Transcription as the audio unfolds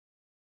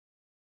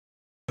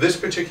This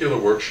particular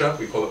workshop,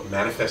 we call it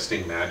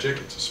Manifesting Magic,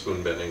 it's a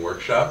spoon bending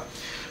workshop,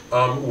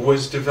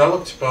 was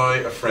developed by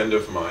a friend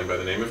of mine by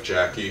the name of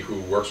Jackie, who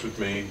works with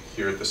me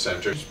here at the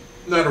center. She's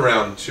not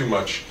around too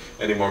much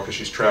anymore because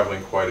she's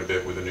traveling quite a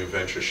bit with a new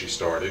venture she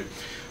started.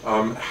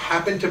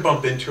 Happened to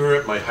bump into her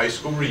at my high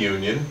school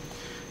reunion,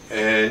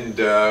 and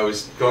I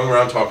was going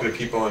around talking to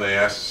people, and I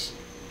asked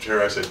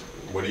her, I said,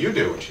 "What do you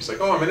do?" And she's like,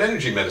 "Oh, I'm an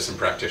energy medicine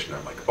practitioner."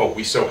 I'm like, "Oh,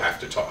 we so have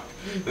to talk."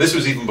 And this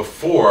was even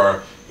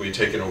before we had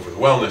taken over the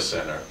wellness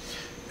center.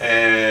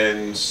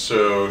 And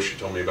so she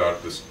told me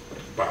about this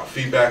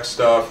biofeedback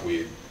stuff. We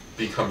had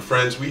become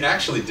friends. We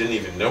actually didn't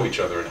even know each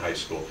other in high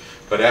school,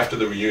 but after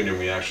the reunion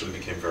we actually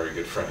became very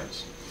good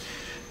friends.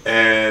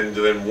 And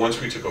then once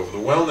we took over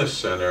the wellness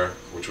center,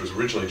 which was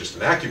originally just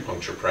an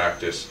acupuncture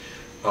practice,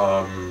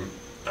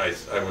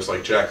 I was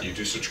like, "Jackie, you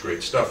do such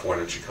great stuff, why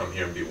don't you come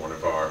here and be one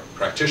of our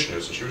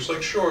practitioners?" And she was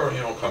like, "Sure,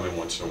 I'll come in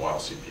once in a while,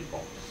 see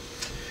people."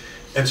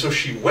 And so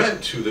she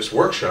went to this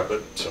workshop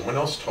that someone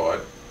else taught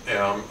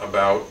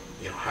about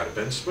how to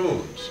bend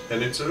spoons.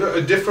 And it's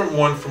a different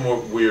one from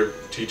what we're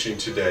teaching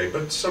today,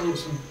 but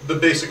the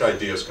basic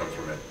ideas come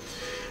from it.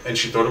 And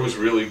she thought it was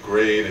really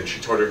great, and she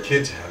taught her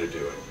kids how to do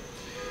it.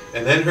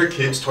 And then her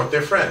kids taught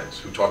their friends,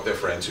 who taught their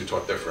friends, who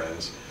taught their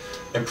friends.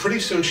 And pretty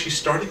soon she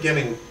started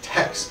getting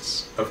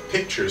texts of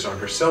pictures on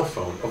her cell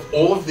phone of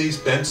all of these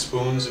bent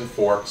spoons and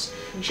forks.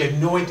 She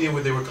had no idea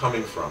where they were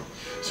coming from.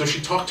 So she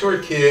talked to her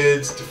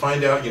kids to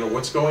find out,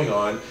 what's going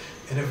on.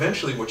 And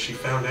eventually what she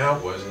found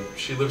out was, and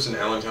she lives in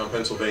Allentown,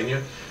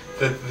 Pennsylvania,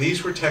 that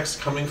these were texts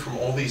coming from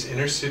all these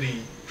inner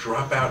city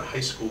dropout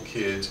high school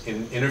kids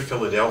in inner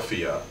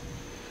Philadelphia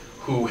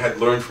who had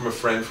learned from a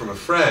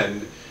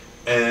friend,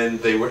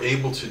 and they were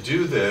able to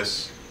do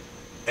this,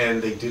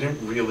 and they didn't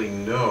really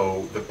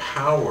know the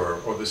power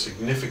or the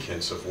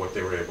significance of what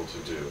they were able to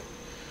do.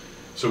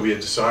 So we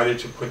had decided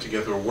to put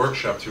together a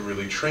workshop to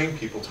really train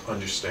people to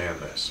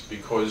understand this,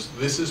 because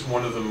this is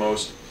one of the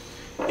most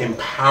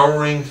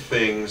empowering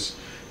things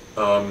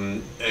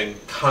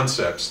and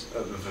concepts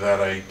that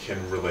I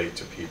can relate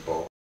to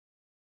people.